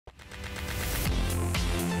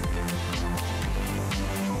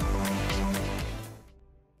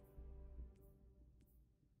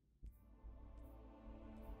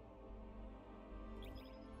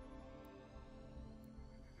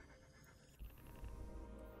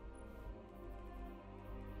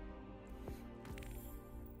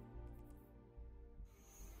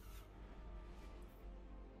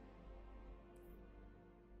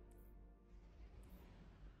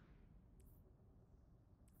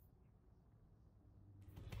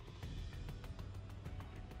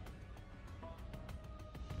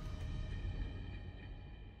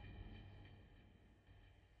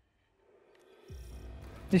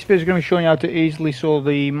This video is going to be showing you how to easily solo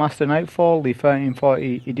the Master Nightfall, the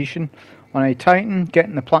 1340 edition, on a Titan,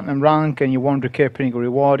 getting the Platinum rank and your 100k Pinnacle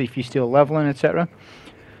reward if you're still leveling, etc.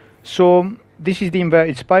 So, this is the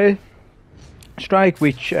inverted Spire strike,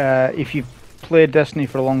 which if you've played Destiny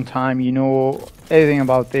for a long time, you know everything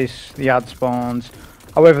about this, the ad spawns.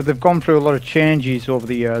 However, they've gone through a lot of changes over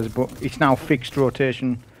the years, but it's now fixed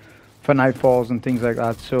rotation for Nightfalls and things like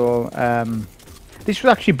that. So, this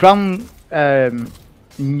was actually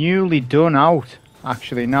newly done out,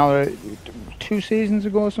 actually, now 2 seasons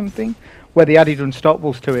ago or something, where they added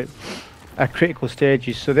unstoppables to it at critical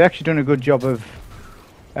stages. So they actually done a good job of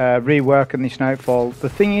reworking this Nightfall. The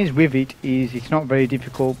thing is with it is it's not very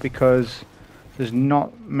difficult because there's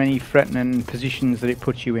not many threatening positions that it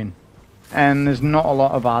puts you in, and there's not a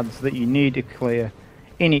lot of ads that you need to clear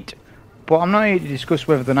in it. But I'm not here to discuss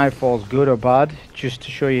whether the Nightfall's good or bad, just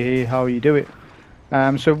to show you here how you do it.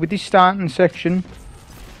 So with this starting section,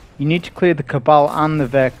 you need to clear the Cabal and the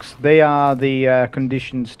Vex. They are the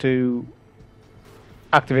conditions to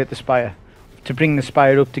activate the Spire, to bring the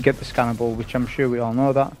Spire up to get the scannable, which I'm sure we all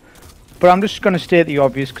know that. But I'm just going to state the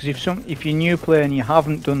obvious, because if you're new player and you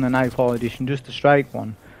haven't done the Nightfall edition, just the strike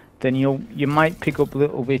one, then you might pick up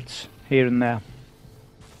little bits here and there.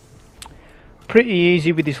 Pretty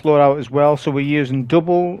easy with this loadout as well. So we're using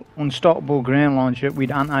double unstoppable grain launcher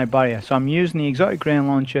with anti-barrier. So I'm using the exotic grain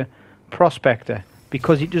launcher Prospector,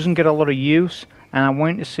 because it doesn't get a lot of use, and I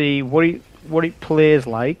want to see what it plays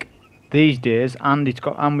like these days, and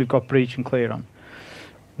we've got breach and clear on.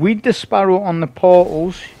 With the Sparrow on the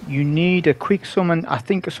portals, you need a quick summon. I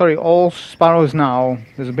think, sorry, all Sparrows now,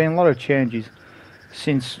 there's been a lot of changes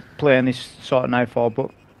since playing this sort of Nightfall,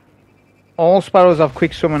 but all Sparrows have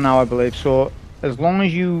quick summon now, I believe. So as long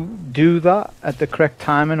as you do that at the correct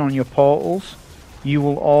timing on your portals, you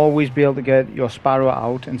will always be able to get your Sparrow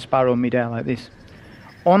out and Sparrow mid-air like this.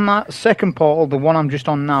 On that second portal, the one I'm just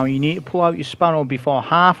on now, you need to pull out your Sparrow before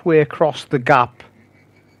halfway across the gap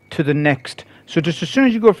to the next. So just as soon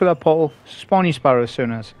as you go through that portal, spawn your Sparrow as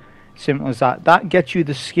soon as. Simple as that. That gets you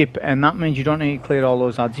the skip, and that means you don't need to clear all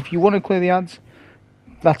those ads. If you want to clear the ads,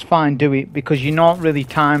 that's fine, do it, because you're not really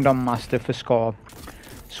timed on Master for score.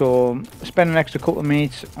 So spend an extra couple of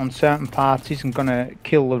minutes on certain parts isn't going to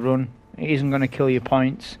kill the run. It isn't going to kill your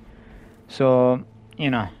points. So,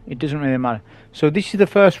 you know, it doesn't really matter. So this is the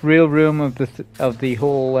first real room of the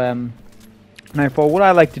whole Nightfall. What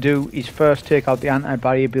I like to do is first take out the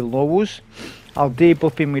anti-barrier below us. I'll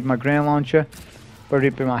debuff him with my grain launcher, whether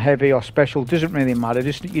it be my heavy or special, doesn't really matter.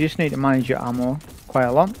 You just need to manage your ammo quite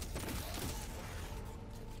a lot.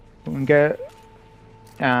 We can get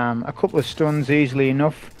a couple of stuns easily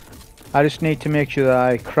enough. I just need to make sure that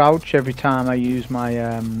I crouch every time I use my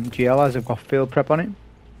GL, as I've got field prep on it.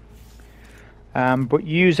 But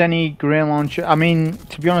use any grain launcher. I mean,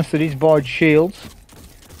 to be honest, it is void shields,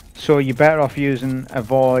 so you're better off using a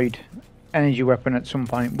void energy weapon at some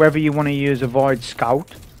point. Whether you want to use a void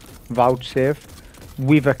scout, vouchsafe,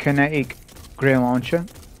 with a kinetic grain launcher,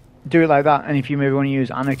 do it like that. And if you maybe want to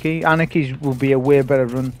use anarchy will be a way better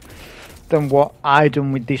run than what I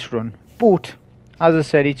done with this run. But as I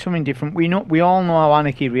said, it's something different. We all know how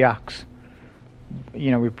anarchy reacts,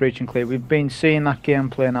 you know, with breach and clear. We've been seeing that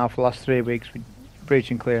gameplay now for the last 3 weeks with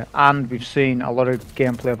breach and clear, and we've seen a lot of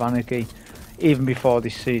gameplay of anarchy even before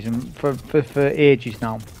this season for ages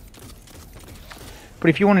now. But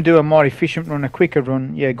if you want to do a more efficient run, a quicker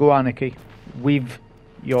run, yeah, go anarchy with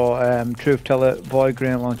your Truthteller void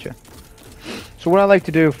grain launcher. So what I like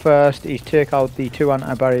to do first is take out the 2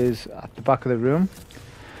 anti-barriers at the back of the room.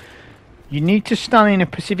 You need to stand in a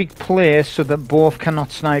specific place so that both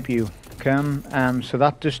cannot snipe you. Okay, so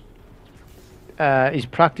that just is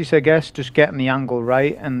practice, I guess, just getting the angle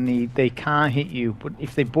right, and they can't hit you. But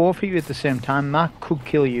if they both hit you at the same time, that could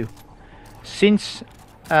kill you. Since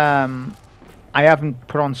I haven't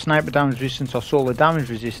put on sniper damage resistance or solar damage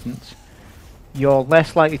resistance, you're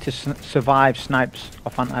less likely to survive snipes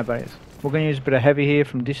off anti-barriers. We're going to use a bit of heavy here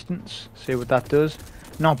from distance, see what that does.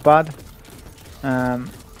 Not bad.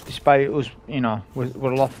 Despite it was, you know,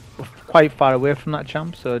 we're quite far away from that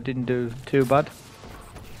champ, so it didn't do too bad.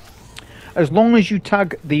 As long as you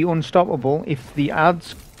tag the unstoppable, if the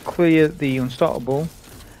ads clear the unstoppable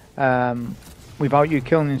without you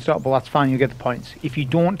killing the unstoppable, that's fine, you get the points. If you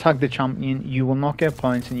don't tag the champion, you will not get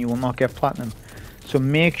points and you will not get platinum. So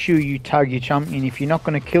make sure you tag your champion. If you're not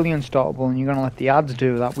going to kill the unstoppable and you're going to let the ads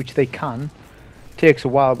do that, which they can, takes a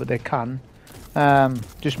while, but they can,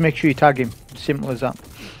 just make sure you tag him. Simple as that.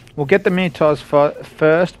 We'll get the Minotaurs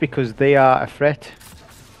first because they are a threat,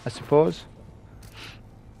 I suppose.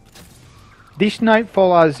 This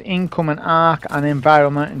Nightfall has income and arc and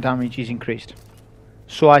environmental damage is increased.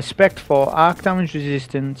 So I spec'd for arc damage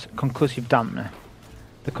resistance, concussive dampener.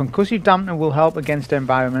 The concussive dampener will help against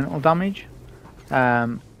environmental damage,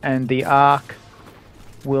 and the arc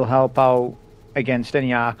will help out against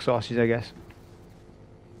any arc sources, I guess.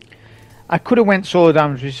 I could have went solar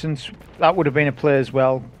damage resistance, that would have been a play as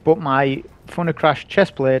well, but my Thunder Crash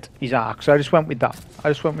chest plate is arc, so I just went with that. I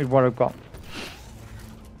just went with what I've got.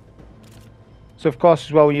 So of course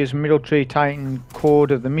as well we use Middle Tree Titan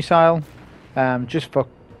Code of the Missile, just for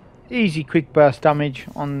easy quick burst damage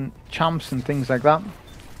on champs and things like that,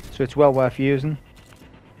 so it's well worth using.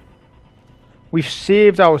 We've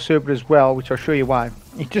saved our super as well, which I'll show you why.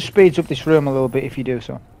 It just speeds up this room a little bit if you do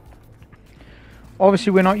so.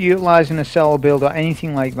 Obviously we're not utilising a cell build or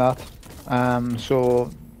anything like that,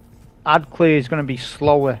 so add clear is going to be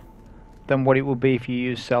slower than what it would be if you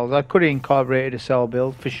use cells. I could have incorporated a cell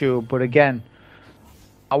build for sure, but again,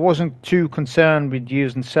 I wasn't too concerned with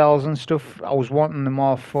using cells and stuff. I was wanting the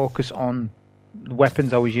more focus on the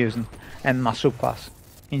weapons I was using and my subclass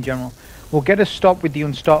in general. We'll get a stop with the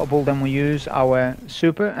unstoppable, then we'll use our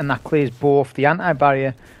super, and that clears both the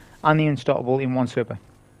anti-barrier and the unstoppable in one super.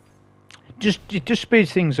 It just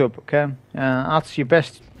speeds things up, okay? That's your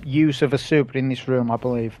best use of a super in this room, I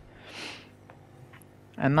believe.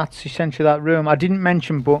 And that's essentially that room. I didn't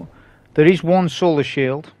mention, but there is one solar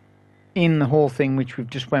shield in the whole thing which we've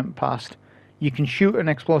just went past. You can shoot an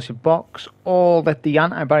explosive box or let the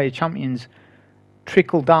anti-barrier champions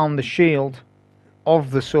trickle down the shield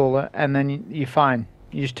of the solar, and then you're fine.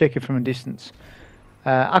 You just take it from a distance.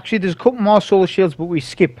 Actually there's a couple more solar shields, but we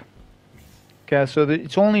skip. Okay, so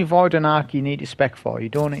it's only void and arc you need to spec for. You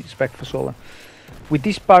don't need to spec for solar. With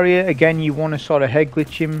this barrier, again, you want to sort of head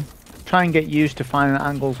glitch him. Try and get used to finding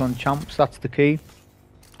angles on champs. That's the key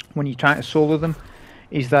when you're trying to solo them,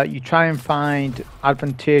 is that you try and find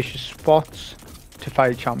advantageous spots to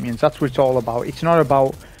fight champions. That's what it's all about. It's not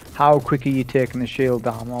about how quickly you're taking the shield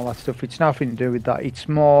down, all that stuff. It's nothing to do with that. It's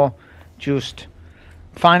more just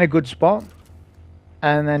find a good spot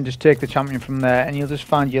and then just take the champion from there, and you'll just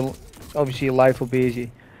find obviously your life will be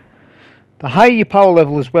easy. The higher your power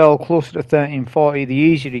level as well, closer to 1340, the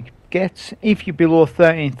easier it gets. If you're below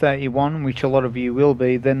 1331, which a lot of you will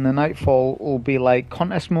be, then the Nightfall will be like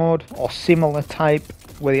contest mode or similar type,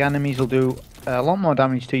 where the enemies will do a lot more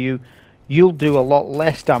damage to you. You'll do a lot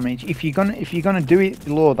less damage. If you're gonna do it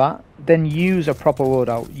below that, then use a proper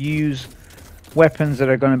loadout. Use weapons that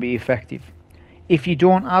are going to be effective. If you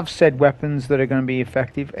don't have said weapons that are going to be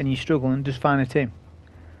effective and you're struggling, just find a team.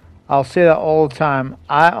 I'll say that all the time.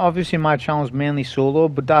 Obviously my channel is mainly solo,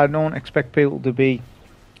 but I don't expect people to be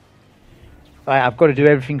I've got to do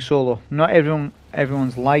everything solo. Not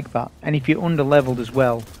everyone's like that. And if you're under leveled as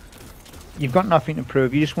well, you've got nothing to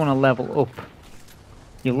prove. You just want to level up.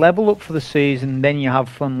 You level up for the season, then you have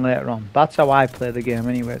fun later on. That's how I play the game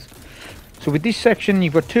anyways. So with this section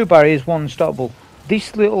you've got two barriers, one unstoppable.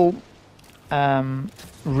 This little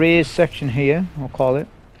raised section here, I'll call it,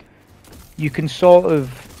 you can sort of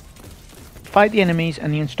fight the enemies,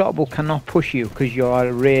 and the unstoppable cannot push you because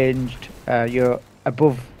you're ranged, you're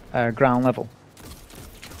above ground level.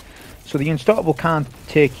 So the unstoppable can't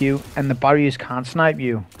take you, and the barriers can't snipe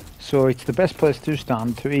you. So it's the best place to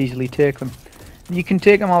stand to easily take them. You can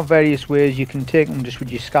take them out various ways. You can take them just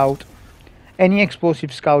with your scout. Any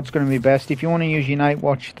explosive scout's going to be best. If you want to use your night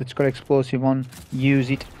watch that's got explosive on,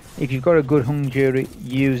 use it. If you've got a good hung jury,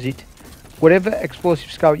 use it. Whatever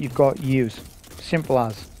explosive scout you've got, use. Simple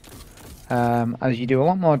as you do a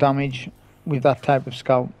lot more damage with that type of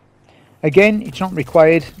scout. Again, it's not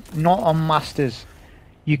required, not on masters.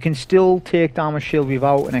 You can still take down a shield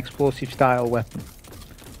without an explosive style weapon.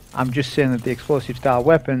 I'm just saying that the explosive style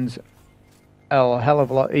weapons are a hell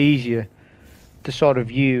of a lot easier to sort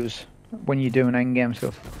of use when you're doing endgame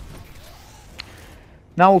stuff.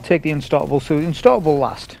 Now we'll take the unstoppable. So the unstoppable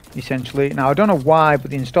last, essentially. Now I don't know why,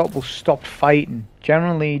 but the unstoppable stopped fighting.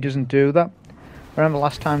 Generally he doesn't do that. I remember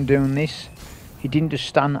last time doing this, he didn't just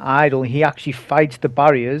stand idle, he actually fights the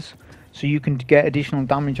barriers, so you can get additional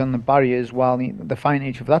damage on the barriers while they're fighting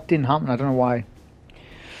each other. That didn't happen, I don't know why.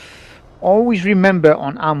 Always remember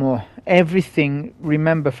on ammo, everything,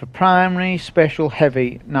 remember for primary, special,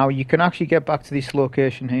 heavy. Now you can actually get back to this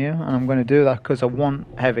location here, and I'm going to do that because I want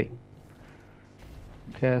heavy.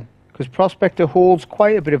 Okay, because Prospector holds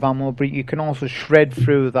quite a bit of ammo, but you can also shred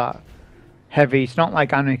through that heavy. It's not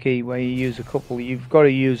like Anarchy where you use a couple. You've got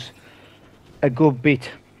to use a good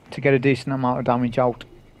bit to get a decent amount of damage out.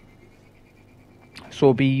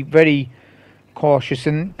 So be very cautious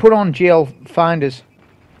and put on jail finders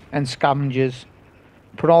and scavengers.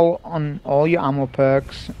 Put on all your ammo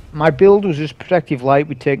perks. My build was just protective light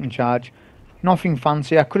with taking charge. Nothing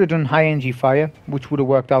fancy. I could have done high energy fire, which would have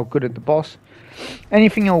worked out good at the boss.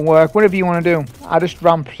 Anything will work, whatever you want to do. I just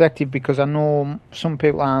ran protective because I know some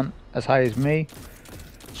people aren't as high as me.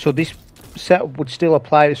 So this setup would still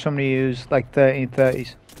apply to somebody who's like 30 and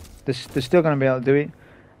 30s. They're still going to be able to do it.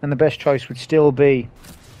 And the best choice would still be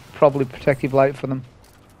probably protective light for them.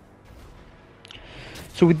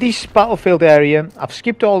 So with this battlefield area, I've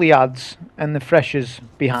skipped all the ads and the freshers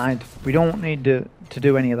behind. We don't need to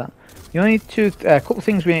do any of that. The only couple of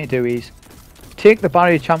things we need to do is take the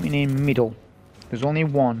barrier champion in middle. There's only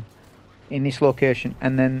one in this location,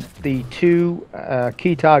 and then the two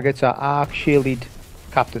key targets are arc shielded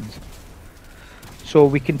captains. So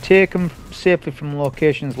we can take them safely from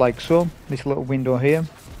locations like so. This little window here.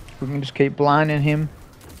 We can just keep blinding him,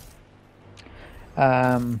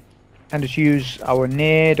 and just use our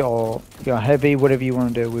nade or your heavy, whatever you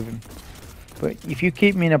want to do with him. But if you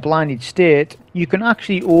keep him in a blinded state, you can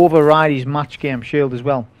actually override his match game shield as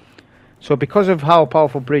well. So because of how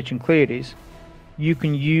powerful Breach and Clear is, you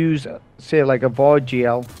can use, say, like a Void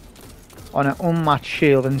GL on an unmatched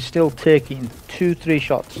shield and still take it in 2-3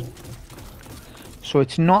 shots. So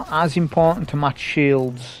it's not as important to match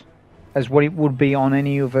shields as what it would be on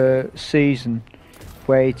any other season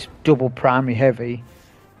where it's double primary heavy.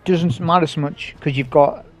 Doesn't matter so much because you've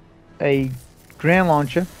got a grain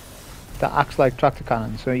launcher that acts like tractor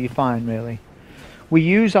cannon, so you're fine really. We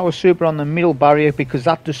use our super on the middle barrier because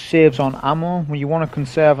that just saves on ammo. When you want to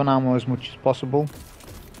conserve on ammo as much as possible,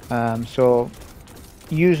 so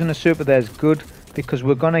using a super there is good because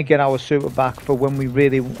we're going to get our super back for when we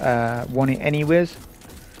really want it anyways.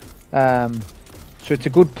 So it's a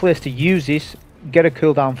good place to use this, get a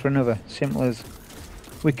cooldown for another, simple as.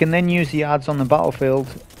 We can then use the ads on the battlefield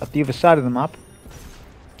at the other side of the map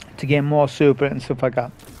to get more super and stuff like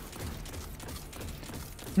that.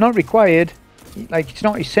 Not required, like it's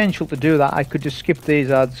not essential to do that. I could just skip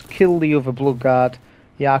these ads, kill the other blood guard,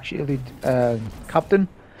 the actually captain.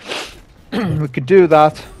 We could do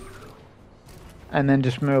that and then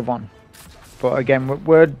just move on. But again,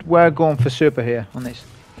 we're going for super here on this.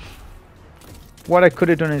 What I could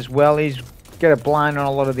have done as well is get a blind on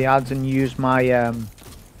a lot of the ads and use my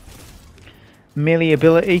melee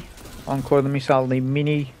ability on Core of the Missile, the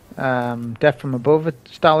mini death from above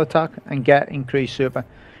style attack, and get increased super.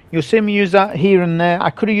 You'll see me use that here and there. I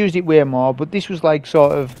could have used it way more, but this was like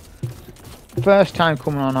sort of first time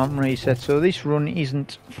coming on reset, so this run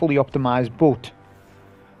isn't fully optimized, but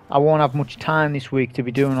I won't have much time this week to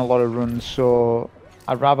be doing a lot of runs, so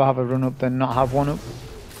I'd rather have a run up than not have one up,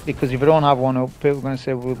 because if I don't have one up, people are going to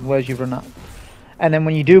say, well, where's your run at? And then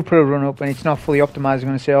when you do put a run up and it's not fully optimized, they're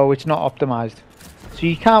going to say, oh, it's not optimized. So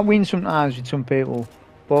you can't win sometimes with some people,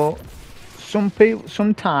 but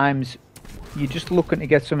sometimes you're just looking to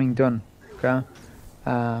get something done, okay?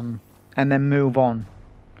 And then move on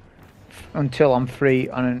until I'm free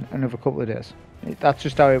on another couple of days. That's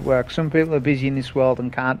just how it works. Some people are busy in this world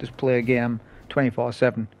and can't just play a game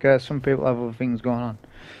 24/7. Okay? Some people have other things going on.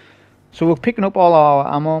 So we're picking up all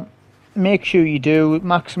our ammo. Make sure you do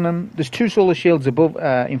maximum. There's 2 solar shields above,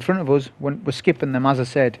 in front of us. When we're skipping them, as I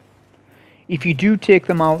said. If you do take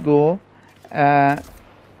them out though,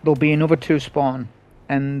 there'll be another 2 spawn,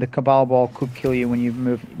 and the Cabal ball could kill you when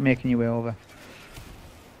you're making your way over.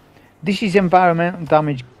 This is environmental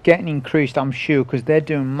damage getting increased, I'm sure, because they're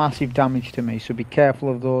doing massive damage to me. So be careful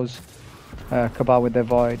of those Cabal with their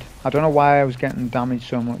void. I don't know why I was getting damaged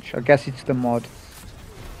so much. I guess it's the mod.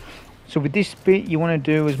 So with this bit, you want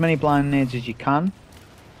to do as many blind nades as you can,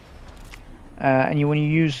 and you want to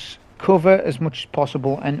use cover as much as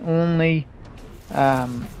possible, and only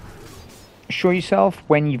show yourself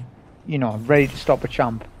when you're ready to stop a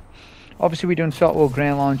champ. Obviously, we're doing Saltwell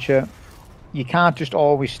Grain Launcher. You can't just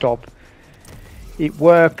always stop. It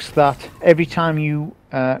works that every time you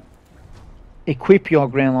equip your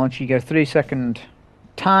Grain Launcher, you get a 3-second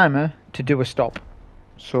timer to do a stop.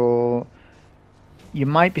 So you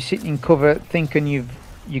might be sitting in cover thinking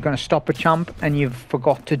you're going to stop a champ and you've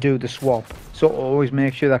forgot to do the swap. So always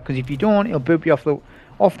make sure that, because if you don't, it'll boop you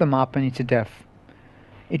off the map and it's a death.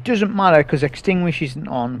 It doesn't matter because extinguish isn't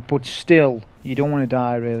on, but still, you don't want to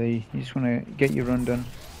die really. You just want to get your run done.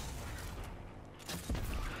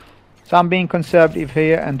 So I'm being conservative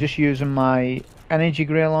here and just using my energy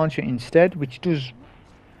grain launcher instead, which does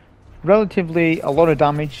relatively a lot of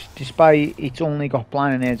damage despite it's only got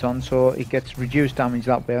blind nades on, so it gets reduced damage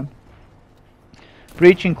that way.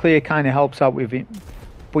 Breach and Clear kind of helps out with it,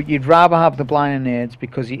 but you'd rather have the blind nades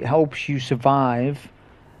because it helps you survive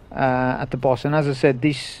at the boss. And as I said,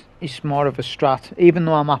 this is more of a strat. Even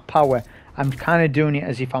though I'm at power, I'm kind of doing it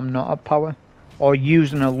as if I'm not at power, or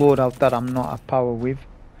using a loadout that I'm not at power with.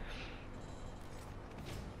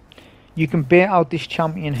 You can bait out this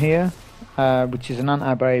champion here, which is an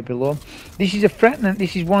anti-barrier below. This is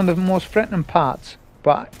this is one of the most threatening parts,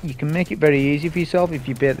 but you can make it very easy for yourself if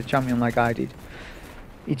you bait the champion like I did.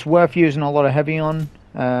 It's worth using a lot of heavy on.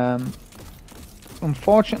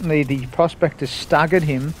 Unfortunately, the Prospector staggered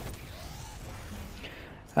him,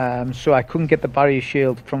 so I couldn't get the barrier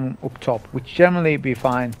shield from up top, which generally would be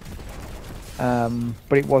fine,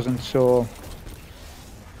 but it wasn't, so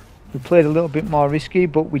we played a little bit more risky,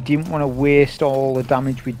 but we didn't want to waste all the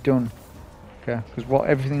damage we'd done, okay, because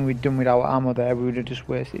everything we'd done with our ammo there we would have just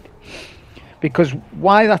wasted. Because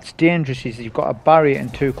why that's dangerous is you've got a barrier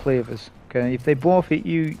and 2 cleavers, okay. If they both hit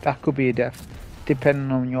you, that could be a death,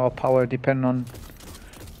 depending on your power, depending on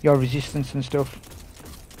your resistance and stuff.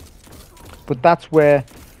 But that's where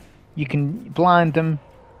you can blind them,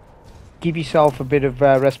 give yourself a bit of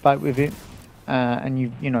respite with it, and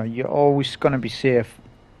you know you're always going to be safe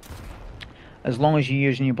as long as you're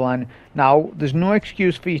using your blind. Now there's no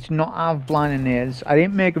excuse for you to not have blinding nades. I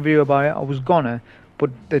didn't make a video about it, I was gonna,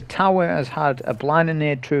 but the tower has had a blinding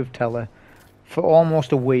nade Truthteller for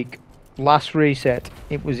almost a week. Last reset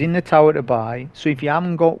it was in the tower to buy, so if you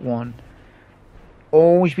haven't got one,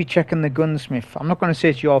 always be checking the gunsmith. I'm not going to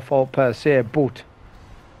say it's your fault per se, but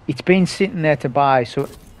it's been sitting there to buy, so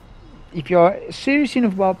if you're serious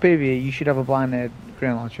enough about PvE, you should have a blinded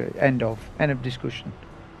grain launcher. End of discussion.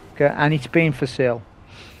 Okay, and it's been for sale.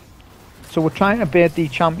 So we're trying to bait the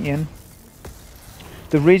champion.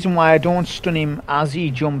 The reason why I don't stun him as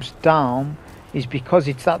he jumps down is because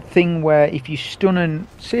it's that thing where if you stun an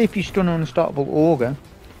unstoppable ogre,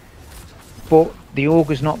 but the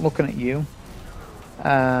ogre's not looking at you,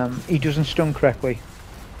 he doesn't stun correctly,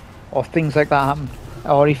 or things like that happen,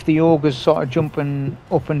 or if the ogre's sort of jumping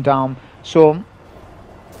up and down. So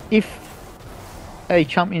if a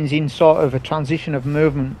champion's in sort of a transition of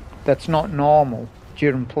movement that's not normal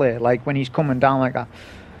during play, like when he's coming down like that,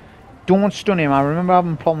 don't stun him. I remember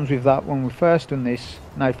having problems with that when we first done this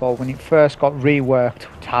Nightfall, when it first got reworked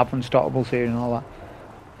to have unstoppables here and all that.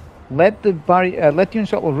 Let the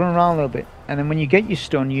unstoppable run around a little bit, and then when you get your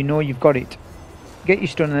stun, you know you've got it. Get your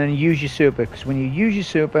stun and then use your super, because when you use your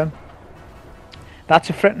super, that's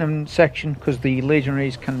a threatening section, because the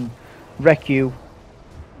legionaries can wreck you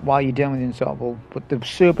while you're dealing with the unstoppable, but the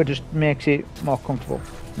super just makes it more comfortable,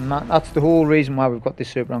 and that's the whole reason why we've got this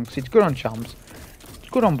super on, because it's good on champs, it's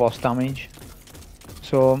good on boss damage,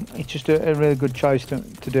 so it's just a really good choice to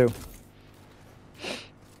do.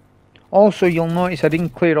 Also, you'll notice I didn't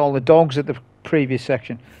clear all the dogs at the previous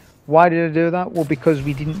section. Why did I do that? Well, because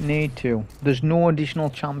we didn't need to. There's no additional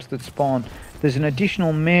champs that spawn. There's an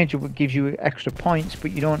additional major that gives you extra points,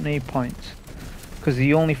 but you don't need points, because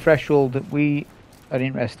the only threshold that we are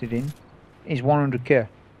interested in is 100k.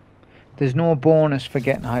 There's no bonus for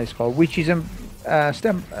getting a high score, which is a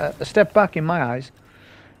step back in my eyes.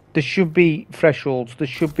 There should be thresholds. There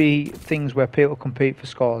should be things where people compete for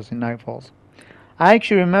scores in Nightfalls. I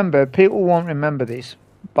actually remember, people won't remember this,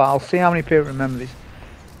 but I'll see how many people remember this.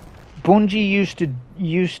 Bungie used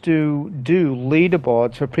to do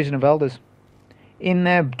leaderboards for Prison of Elders. In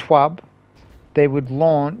their TWAB, they would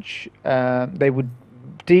launch, they would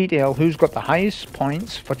detail who's got the highest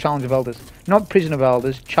points for Challenge of Elders. Not Prison of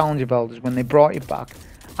Elders, Challenge of Elders. When they brought it back,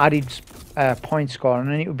 added point score, and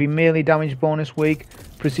then it would be melee damage bonus week,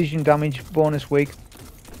 precision damage bonus week,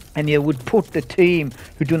 and you would put the team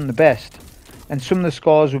who done the best. And some of the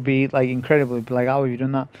scores would be like incredible. It'd be like, how have you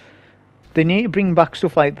done that? They need to bring back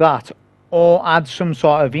stuff like that, or add some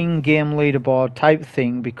sort of in-game leaderboard type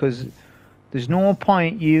thing, because there's no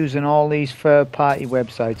point using all these third-party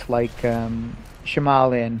websites like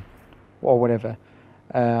Shamalian or whatever,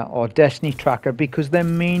 or Destiny Tracker, because they're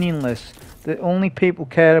meaningless. The only people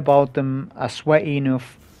care about them are sweaty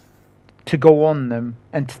enough to go on them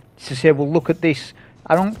and to say, well, look at this.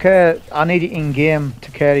 I don't care. I need it in-game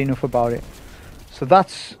to care enough about it. So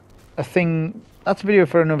that's a thing. That's a video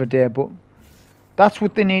for another day, but that's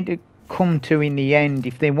what they need to come to in the end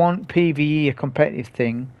if they want PvE a competitive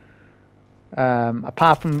thing,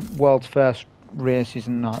 apart from world's first races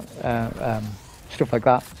and stuff like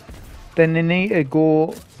that. Then they need to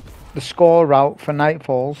go the score route for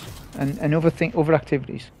Nightfalls and other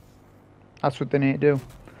activities. That's what they need to do.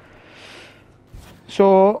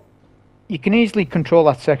 So you can easily control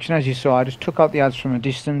that section, as you saw. I just took out the ads from a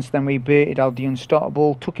distance, then we baited out the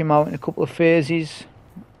unstoppable, took him out in a couple of phases,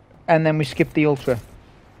 and then we skipped the ultra.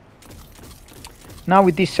 Now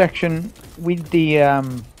with this section, with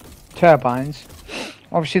the turbines,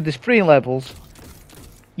 obviously there's 3 levels.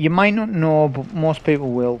 You might not know, but most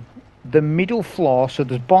people will. The middle floor, so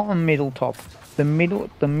there's bottom, middle, top. The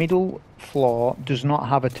middle floor does not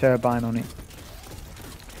have a turbine on it.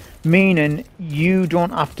 meaning you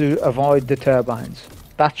don't have to avoid the turbines.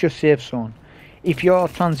 That's your safe zone. If you're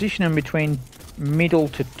transitioning between middle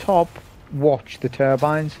to top, watch the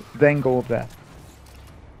turbines, then go up there.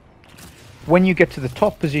 When you get to the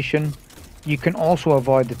top position, you can also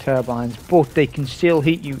avoid the turbines, but they can still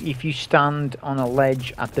hit you if you stand on a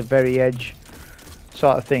ledge at the very edge,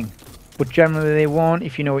 sort of thing. But generally they won't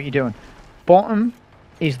if you know what you're doing. Bottom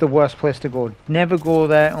is the worst place to go. Never go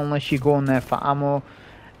there unless you're going there for ammo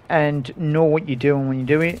and know what you're doing when you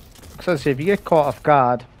do it. Because as I say, if you get caught off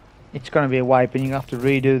guard, it's going to be a wipe and you have to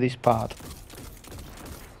redo this part.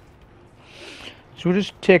 So we're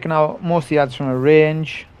just taking out most of the adds from a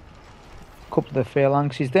range. A couple of the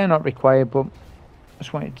phalanxes, they're not required, but I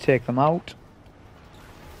just wanted to take them out.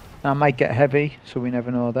 Now, I might get heavy, so we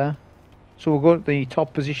never know there. So we'll go to the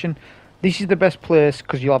top position. This is the best place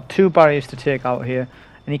because you'll have 2 barriers to take out here,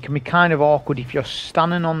 and it can be kind of awkward if you're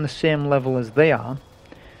standing on the same level as they are.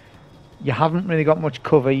 You haven't really got much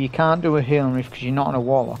cover. You can't do a healing reef because you're not on a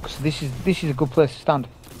warlock. So this is a good place to stand.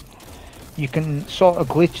 You can sort of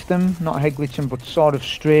glitch them, not head glitch them, but sort of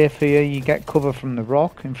strafe here. You get cover from the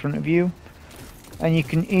rock in front of you, and you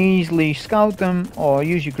can easily scout them or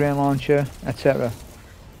use your grain launcher, etc.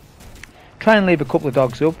 Try and leave a couple of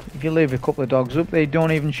dogs up. If you leave a couple of dogs up, they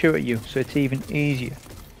don't even shoot at you, so it's even easier.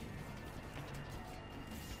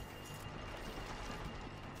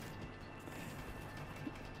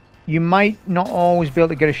 You might not always be able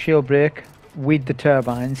to get a shield break with the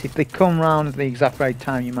turbines. If they come round at the exact right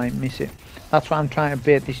time, you might miss it. That's why I'm trying to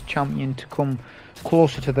bait this champion to come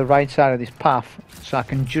closer to the right side of this path, so I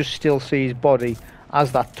can just still see his body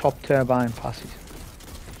as that top turbine passes.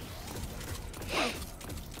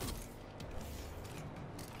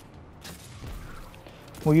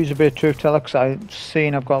 We'll use a bit of Truthteller because I've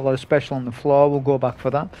seen I've got a lot of special on the floor. We'll go back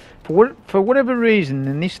for that. For whatever reason,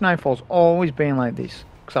 and this Nightfall's always been like this,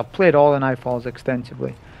 because I've played all the Nightfalls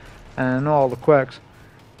extensively and I know all the quirks.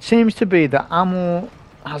 It seems to be that ammo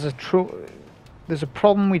has there's a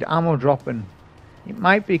problem with ammo dropping. It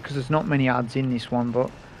might be because there's not many adds in this one,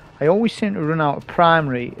 but I always seem to run out of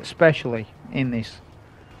primary, especially in this,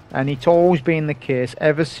 and it's always been the case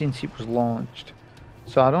ever since it was launched.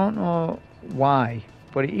 So I don't know why,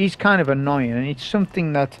 but it is kind of annoying, and it's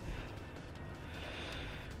something that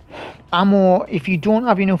ammo, if you don't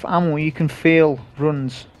have enough ammo, you can fail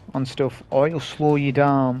runs on stuff, or it'll slow you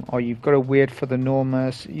down, or you've got to wait for the no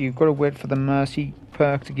mercy, you've got to wait for the mercy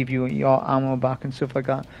perk to give you your ammo back and stuff like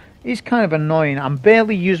that. It's kind of annoying. I'm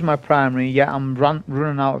barely using my primary, yet I'm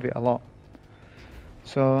running out of it a lot.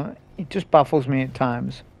 So it just baffles me at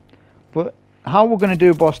times. But how we're going to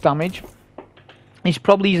do boss damage, this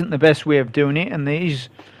probably isn't the best way of doing it, and there is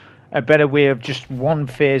a better way of just one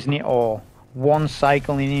phasing it or one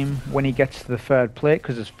cycling him when he gets to the 3rd plate,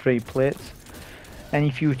 because there's 3 plates. And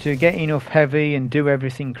if you were to get enough heavy and do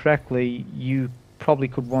everything correctly, you probably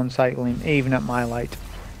could one cycle him even at my light.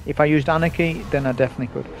 If I used Anarchy, then I definitely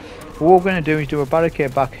could. But what we're going to do is do a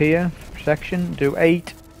barricade back here, protection, do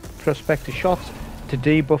 8 Prospector shots to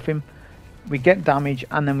debuff him. We get damage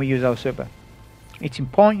and then we use our super. It's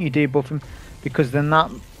important you debuff him because then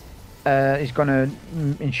that is going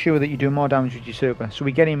to ensure that you do more damage with your super. So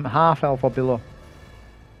we get him half health or below.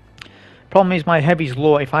 Problem is my heavy's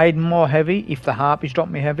low. If I had more heavy, if the harpies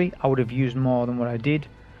dropped me heavy, I would have used more than what I did.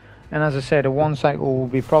 And as I said, a one cycle will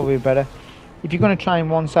be probably better. If you're going to try and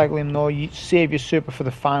one cycle him though, you save your super for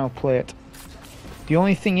the final plate. The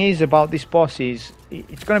only thing is about this boss is,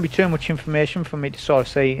 it's going to be too much information for me to sort of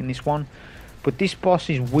say in this one, but this boss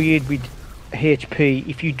is weird with HP.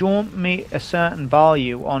 If you don't meet a certain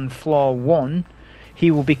value on floor 1,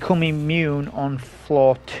 he will become immune on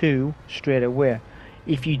floor 2 straight away.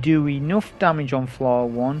 If you do enough damage on floor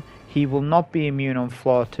 1, he will not be immune on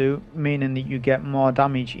floor 2, meaning that you get more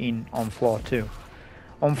damage in on floor 2.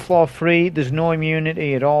 On floor 3, there's no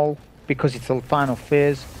immunity at all because it's the final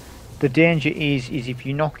phase. The danger is if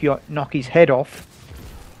you knock his head off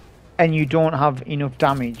and you don't have enough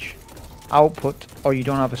damage output, or you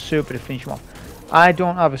don't have a super to finish him off. I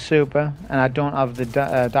don't have a super and I don't have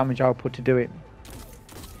the damage output to do it.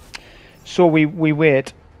 So we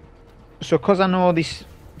wait. So because I know this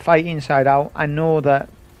fight inside out, I know that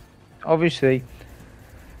obviously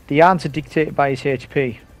the odds are dictated by his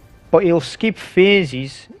HP, but he'll skip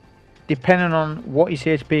phases depending on what his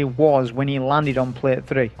HP was when he landed on plate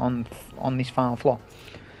 3 on this final floor.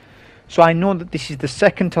 So I know that this is the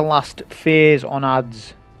second to last phase on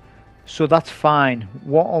adds, so that's fine.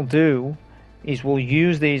 What I'll do is we'll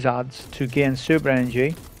use these adds to gain super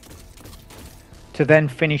energy to then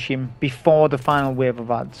finish him before the final wave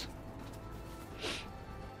of adds.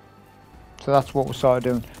 So that's what we're sort of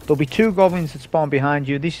doing. There'll be 2 goblins that spawn behind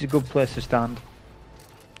you. This is a good place to stand.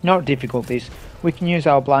 Not difficult this. We can use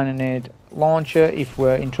our blinding nade launcher if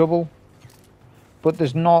we're in trouble. But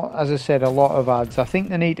there's not, as I said, a lot of ads. I think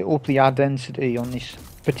they need to up the ad density on this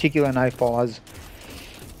particular Nightfall. As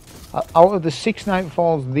out of the 6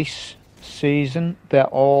 Nightfalls this season, they're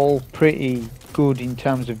all pretty good in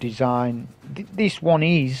terms of design. This one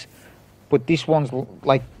is, but this one's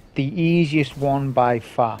like the easiest one by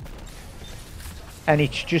far. And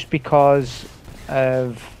it's just because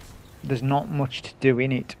of there's not much to do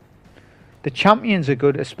in it. The champions are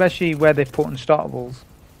good, especially where they put unstartables.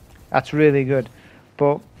 That's really good.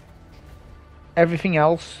 But everything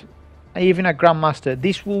else, even a Grandmaster,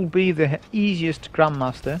 this will be the easiest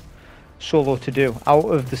Grandmaster solo to do out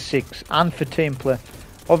of the 6, and for team play.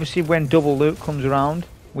 Obviously when double loot comes around,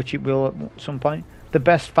 which it will at some point, the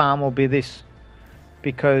best farm will be this,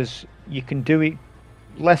 because you can do it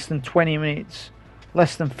less than 20 minutes,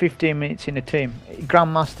 less than 15 minutes in a team.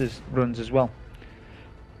 Grandmasters runs as well.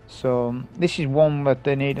 So this is one that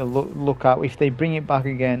they need to look at. If they bring it back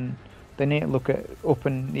again, they need to look at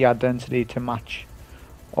upping the ad density to match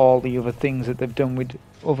all the other things that they've done with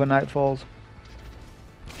other Nightfalls.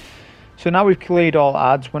 So now we've cleared all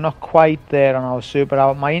ads. We're not quite there on our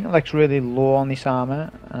super. My intellect's really low on this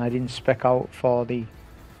armor, and I didn't spec out for the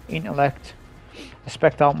intellect. I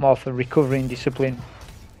spec'd out more for recovery and discipline.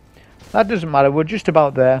 That doesn't matter, we're just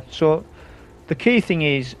about there. So the key thing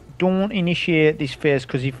is, don't initiate this phase,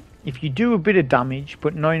 because if you do a bit of damage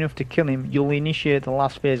but not enough to kill him, you'll initiate the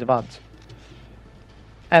last phase of ads,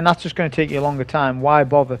 and that's just going to take you a longer time. Why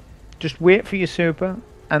bother? Just wait for your super,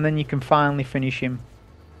 and then you can finally finish him.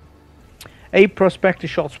 8 Prospector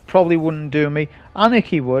shots probably wouldn't do me.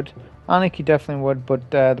 Anarchy would. Anarchy definitely would,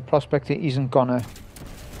 but the Prospector isn't gonna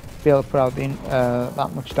be able to put out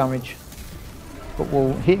that much damage. But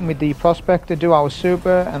we'll hit him with the Prospector, do our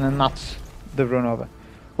super, and then that's the run over.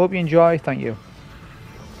 Hope you enjoy. Thank you.